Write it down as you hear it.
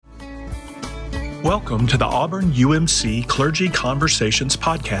Welcome to the Auburn UMC Clergy Conversations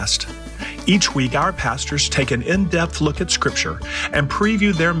podcast. Each week, our pastors take an in-depth look at Scripture and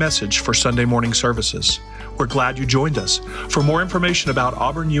preview their message for Sunday morning services. We're glad you joined us. For more information about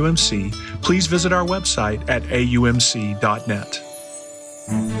Auburn UMC, please visit our website at aumc.net.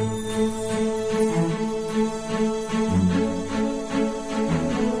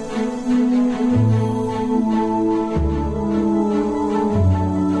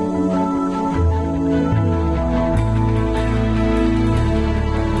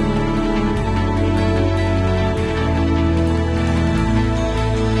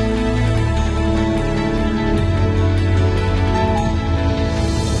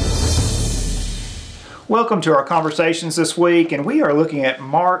 Welcome to our conversations this week, and we are looking at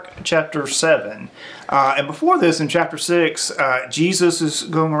Mark chapter 7. And before this, in chapter 6, Jesus is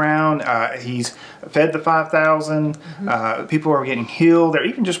going around. He's fed the 5,000. People are getting healed. They're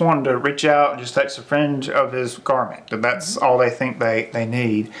even just wanting to reach out and just touch the fringe of his garment. That's all they think they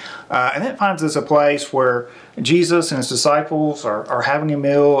need. And then it finds us a place where Jesus and his disciples are having a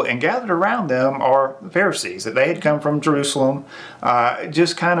meal, and gathered around them are the Pharisees. That they had come from Jerusalem,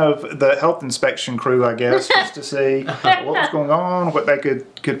 just kind of the health inspection crew, I guess, just to see what was going on, what they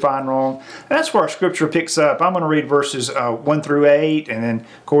could find wrong. And that's where our scripture picks up. I'm going to read verses 1 through 8, and then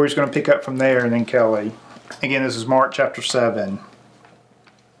Corey's going to pick up from there, and then Kelly. Again, this is Mark chapter 7.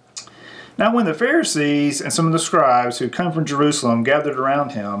 Now when the Pharisees and some of the scribes who had come from Jerusalem gathered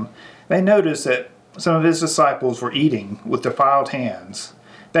around him, they noticed that some of his disciples were eating with defiled hands,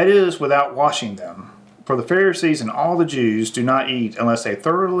 that is, without washing them. For the Pharisees and all the Jews do not eat unless they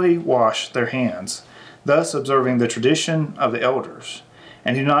thoroughly wash their hands, thus observing the tradition of the elders,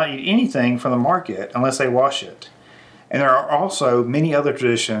 and do not eat anything from the market unless they wash it. And there are also many other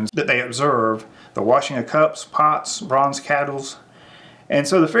traditions that they observe, the washing of cups, pots, bronze kettles. And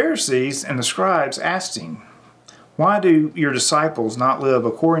so the Pharisees and the scribes asked him, "Why do your disciples not live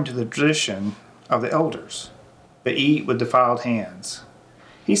according to the tradition of the elders, but eat with defiled hands?"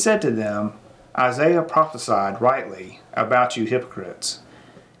 He said to them, "Isaiah prophesied rightly about you hypocrites.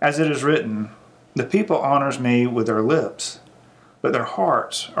 As it is written, the people honors me with their lips, but their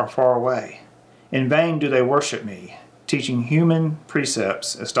hearts are far away. In vain do they worship me, teaching human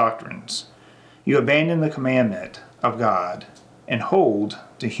precepts as doctrines. You abandon the commandment of God and hold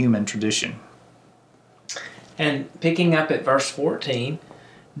to human tradition." And picking up at verse 14,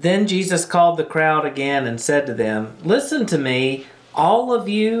 then Jesus called the crowd again and said to them, "Listen to me, all of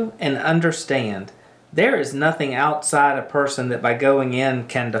you, and understand. There is nothing outside a person that by going in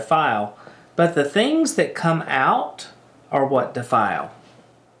can defile, but the things that come out are what defile."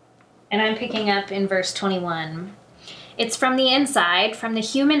 And I'm picking up in verse 21. It's from the inside, from the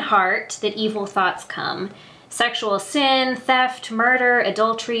human heart, that evil thoughts come. Sexual sin, theft, murder,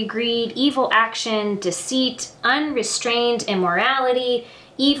 adultery, greed, evil action, deceit, unrestrained immorality,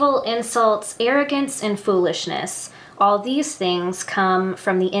 evil insults, arrogance, and foolishness. All these things come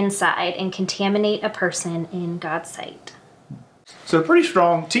from the inside and contaminate a person in God's sight. So pretty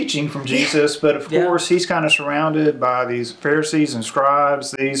strong teaching from Jesus, but of course he's kind of surrounded by these Pharisees and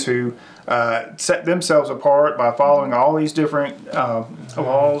scribes, these who set themselves apart by following all these different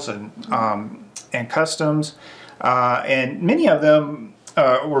laws and customs, and many of them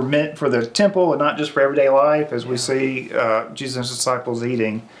were meant for the temple and not just for everyday life, as we see Jesus' disciples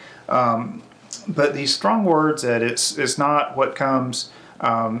eating. But these strong words that it's not what comes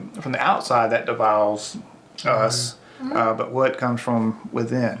from the outside that defiles us, but what comes from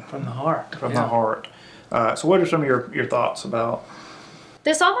within. From the heart. From the heart. So what are some of your thoughts about?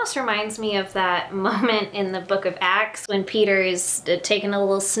 This almost reminds me of that moment in the book of Acts when Peter is taking a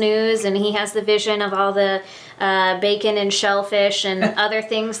little snooze and he has the vision of all the bacon and shellfish and other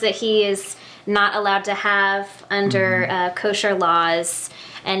things that he is not allowed to have under kosher laws.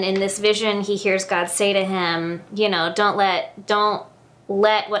 And in this vision, he hears God say to him, don't let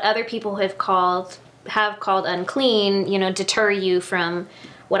what other people have called unclean, deter you from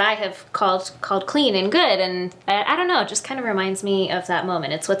what I have called clean and good. And I don't know, it just kind of reminds me of that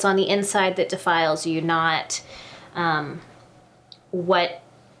moment. It's what's on the inside that defiles you, not what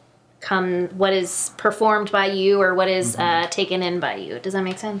is performed by you or what is taken in by you. Does that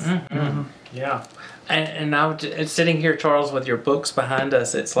make sense? Mm-hmm. Yeah. And I was sitting here, Charles, with your books behind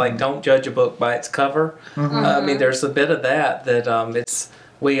us. It's like, don't judge a book by its cover. I mean, there's a bit of that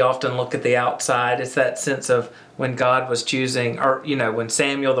we often look at the outside. It's that sense of when God was choosing, or, when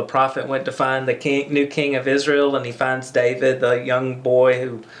Samuel the prophet went to find the new king of Israel, and he finds David, the young boy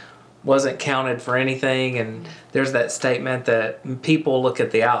who wasn't counted for anything. And there's that statement that people look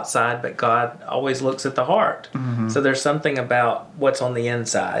at the outside, but God always looks at the heart. So there's something about what's on the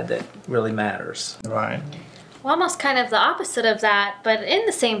inside that really matters. Right. Well, almost kind of the opposite of that, but in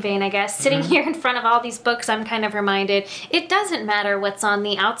the same vein, I guess. Sitting here in front of all these books, I'm kind of reminded it doesn't matter what's on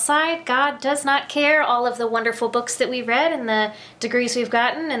the outside. God does not care all of the wonderful books that we read and the degrees we've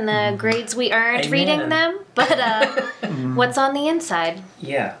gotten and the grades we earned Amen. reading them, but what's on the inside.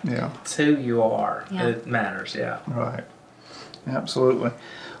 Yeah. Yeah. It's who you are. Yeah. It matters, yeah. Right. Absolutely.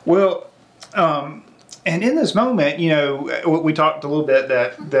 Well, and in this moment, you know, we talked a little bit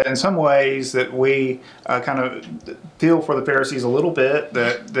that in some ways that we kind of feel for the Pharisees a little bit,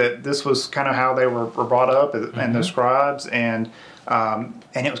 that this was kind of how they were brought up, and the scribes, and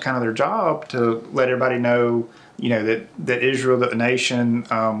it was kind of their job to let everybody know, you know, that Israel, that the nation,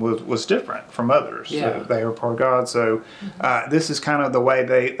 was different from others. Yeah. So they were part of God. So this is kind of the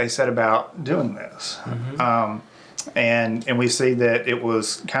way they set about doing this. And we see that it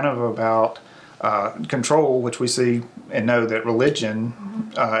was kind of about control, which we see and know that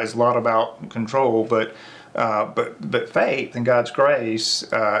religion is a lot about control, but faith and God's grace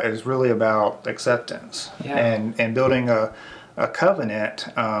is really about acceptance. Yeah. And building a covenant.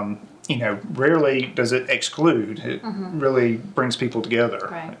 You know, rarely does it exclude. It really brings people together,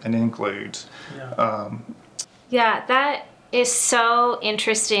 Right. and includes. Yeah, that is so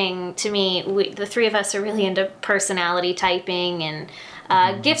interesting to me. The three of us are really into personality typing and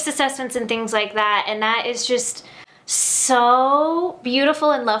gifts assessments and things like that. And that is just so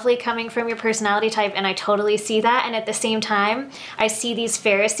beautiful and lovely coming from your personality type. And I totally see that. And at the same time, I see these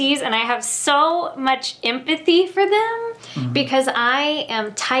Pharisees and I have so much empathy for them because I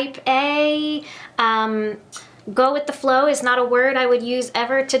am type A. Go with the flow is not a word I would use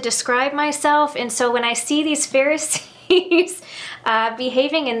ever to describe myself. And so when I see these Pharisees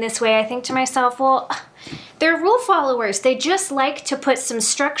behaving in this way, I think to myself, well, they're rule followers. They just like to put some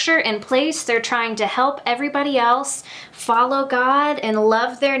structure in place. They're trying to help everybody else follow God and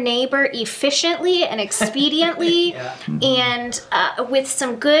love their neighbor efficiently and expediently and with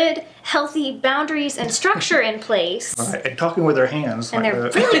some good, healthy boundaries and structure in place. Right. And talking with their hands. And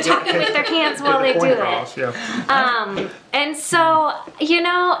they're really talking with their hands while they do it. Yeah. And so, you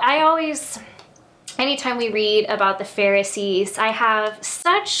know, I always, anytime we read about the Pharisees, I have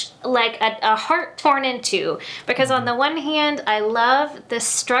such like a heart torn in two, because on the one hand, I love the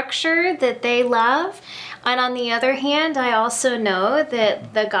structure that they love. And on the other hand, I also know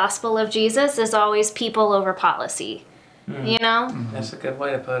that the gospel of Jesus is always people over policy. You know? That's a good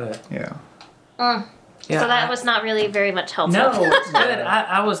way to put it. Yeah. Yeah, So that was not really very much helpful. No, it's good.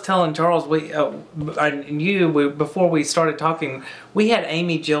 I was telling Charles, before we started talking, we had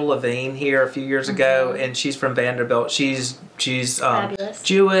Amy Jill Levine here a few years ago, and she's from Vanderbilt. She's Fabulous.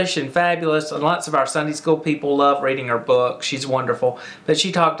 Jewish and fabulous, and lots of our Sunday school people love reading her book. She's wonderful. But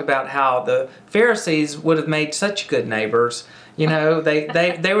she talked about how the Pharisees would have made such good neighbors. You know,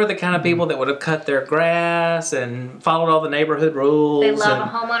 they were the kind of people that would have cut their grass and followed all the neighborhood rules. They love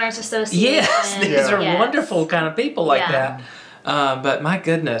a homeowners association. Yes, these are wonderful kind of people like Yeah. that. But my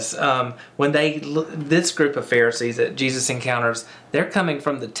goodness, when this group of Pharisees that Jesus encounters, they're coming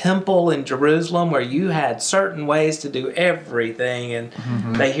from the temple in Jerusalem where you had certain ways to do everything, and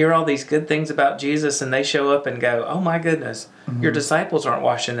they hear all these good things about Jesus, and they show up and go, oh my goodness, your disciples aren't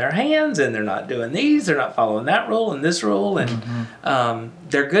washing their hands, and they're not doing these, they're not following that rule and this rule, and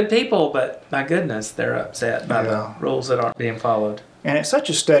they're good people, but my goodness, they're upset by the rules that aren't being followed. And it's such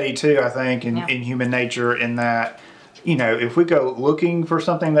a study, too, I think, in human nature, in that, you know, if we go looking for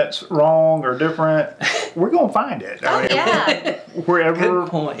something that's wrong or different, we're going to find it. Oh, yeah. Wherever Good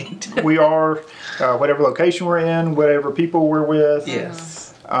point. we are, whatever location we're in, whatever people we're with.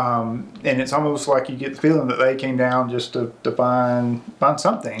 Yes. And it's almost like you get the feeling that they came down just to find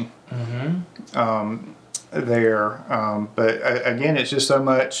something there. But again, it's just so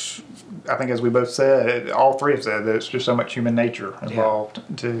much, I think as we both said, all three have said, that it's just so much human nature involved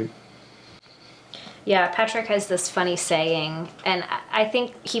too. Yeah, Patrick has this funny saying, and I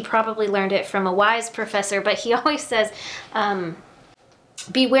think he probably learned it from a wise professor, but he always says,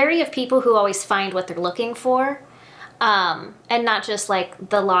 be wary of people who always find what they're looking for, and not just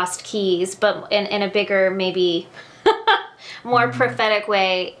like the lost keys, but in a bigger, maybe more prophetic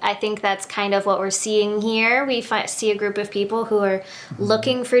way. I think that's kind of what we're seeing here. We see a group of people who are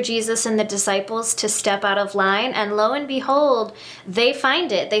looking for Jesus and the disciples to step out of line, and lo and behold, they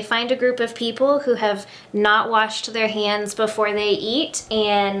find it. They find a group of people who have not washed their hands before they eat,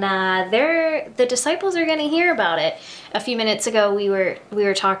 and the disciples are going to hear about it. A few minutes ago, we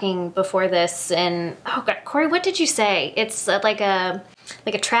were talking before this, and oh God, Corey, what did you say? It's like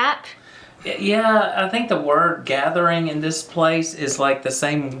like a trap. Yeah, I think the word gathering in this place is like the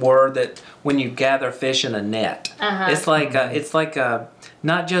same word that when you gather fish in a net. It's like a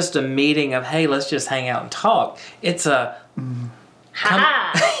not just a meeting of, hey, let's just hang out and talk. It's a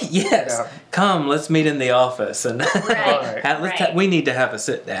yes, come, let's meet in the office and we need to have a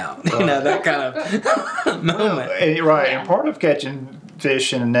sit down. You know, that kind of moment. And part of catching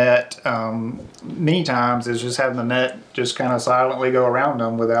fish in a net many times is just having the net just kind of silently go around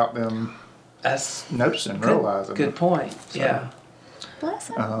them without them noticing, realizing. Good point. Yeah. Bless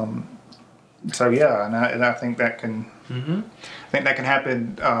him. So yeah, and I think that can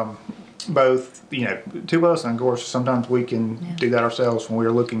happen both, you know, to us, and of course sometimes we can do that ourselves when we're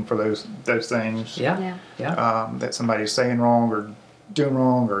looking for those things. That somebody's saying wrong or doing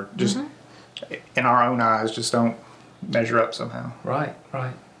wrong, or just in our own eyes just don't measure up somehow. Right.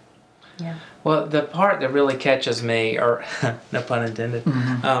 Yeah. Well, the part that really catches me, or no pun intended,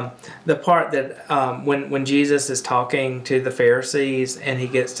 the part that when Jesus is talking to the Pharisees and he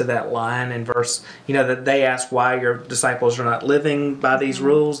gets to that line in verse, you know, that they ask why your disciples are not living by these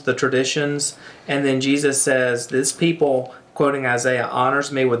rules, the traditions, and then Jesus says, this people, quoting Isaiah,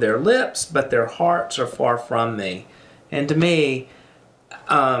 honors me with their lips, but their hearts are far from me. And to me,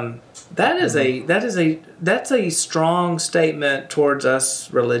 that's a strong statement towards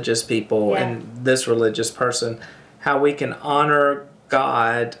us religious people and this religious person, how we can honor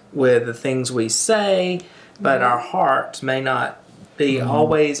God with the things we say, but our hearts may not be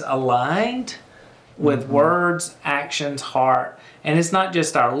always aligned with words, actions, heart. And it's not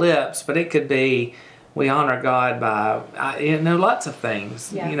just our lips, but it could be we honor God by, lots of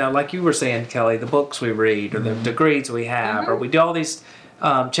things. You know, like you were saying, Kelly, the books we read, or the degrees we have, or we do all these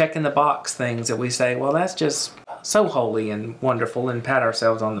check in the box things that we say, well, that's just so holy and wonderful, and pat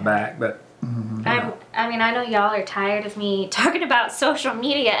ourselves on the back. But I mean, I know y'all are tired of me talking about social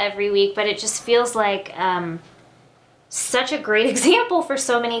media every week, but it just feels like such a great example for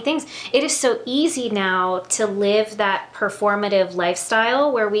so many things. It is so easy now to live that performative lifestyle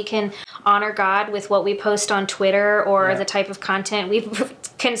where we can honor God with what we post on Twitter or the type of content we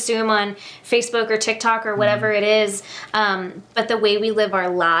consume on Facebook or TikTok or whatever it is. But the way we live our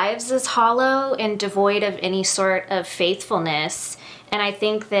lives is hollow and devoid of any sort of faithfulness. And I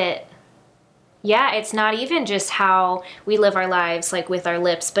think that, it's not even just how we live our lives, like with our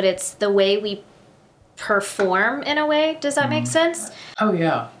lips, but it's the way we perform in a way. Does that make sense? Oh,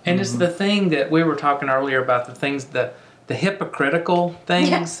 yeah. And it's the thing that we were talking earlier about, the things that the hypocritical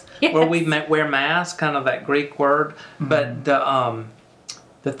things where we wear masks, kind of that Greek word, but the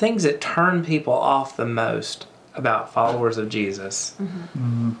things that turn people off the most about followers of Jesus,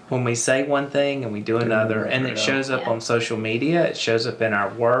 when we say one thing and we do another, and it shows up on social media, it shows up in our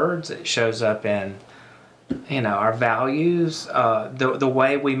words, it shows up in our values, the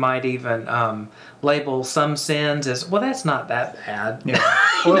way we might even label some sins as, well, that's not that bad.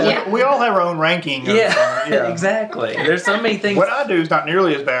 We all have our own ranking. Exactly. There's so many things. What I do is not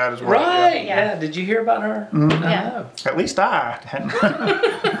nearly as bad as what Right. Yeah. Did you hear about her? Yeah. At least that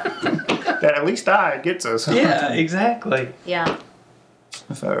at least I gets us. Yeah, exactly. Yeah.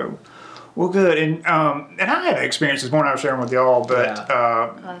 So, well, good. And I had an experience this morning I was sharing with y'all, but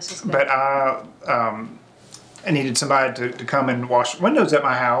I needed somebody to come and wash windows at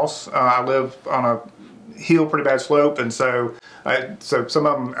my house. I live on a hill, pretty bad slope, and so some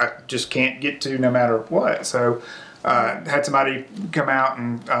of them I just can't get to no matter what. So had somebody come out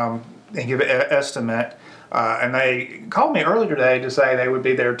and give an estimate, and they called me earlier today to say they would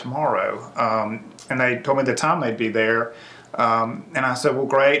be there tomorrow, and they told me the time they'd be there. And I said, well,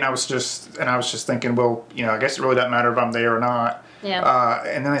 great. And I was just thinking, well, I guess it really doesn't matter if I'm there or not. Yeah.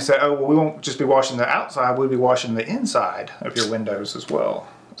 And then they said, oh, well, we won't just be washing the outside, we'll be washing the inside of your windows as well.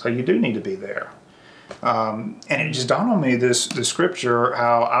 So you do need to be there. And it just dawned on me, the scripture,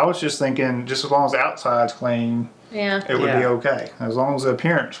 how I was just thinking, just as long as the outside's clean, it would be okay. As long as the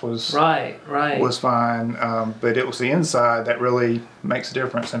appearance was was fine. But it was the inside that really makes a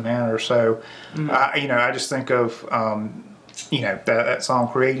difference and matters. So, I just think of, that song,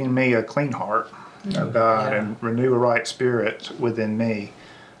 creating me a clean heart, of God, and renew a right spirit within me.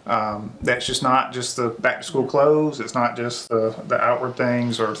 That's just not just the back to school clothes. It's not just the outward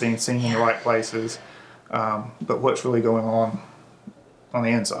things or being seen in the right places, but what's really going on the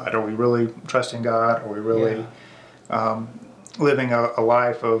inside. Are we really trusting God? Are we really living a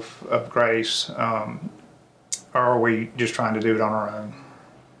life of grace? Or are we just trying to do it on our own?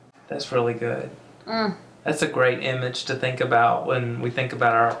 That's really good. That's a great image to think about when we think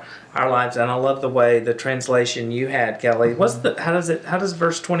about our lives. And I love the way the translation you had, Kelly. How does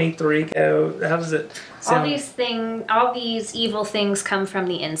verse 23 go? How does it sound? All these evil things come from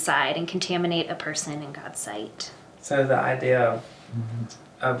the inside and contaminate a person in God's sight. So the idea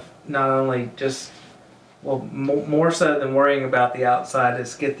of not only just, more so than worrying about the outside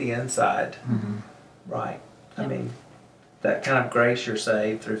is get the inside right. I mean, that kind of grace you're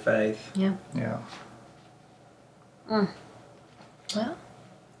saved through faith. Yeah. Yeah. Well,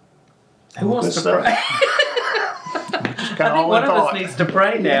 who wants to pray? I think one of us needs to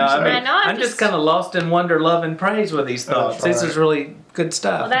pray now. I'm just kind of lost in wonder, love, and praise with these thoughts. This is really good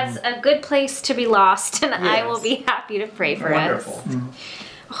stuff. Well, that's a good place to be lost, and I will be happy to pray for us. Wonderful.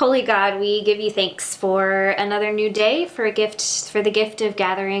 Holy God, we give you thanks for another new day, for the gift of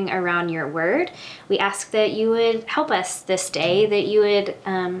gathering around your word. We ask that you would help us this day, that you would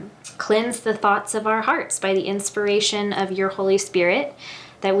cleanse the thoughts of our hearts by the inspiration of your Holy Spirit,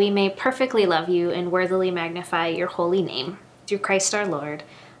 that we may perfectly love you and worthily magnify your holy name. Through Christ our Lord.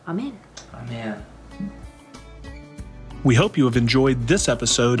 Amen. Amen. We hope you have enjoyed this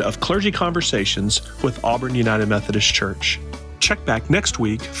episode of Clergy Conversations with Auburn United Methodist Church. Check back next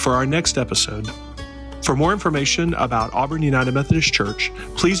week for our next episode. For more information about Auburn United Methodist Church,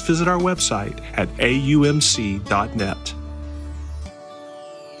 please visit our website at aumc.net.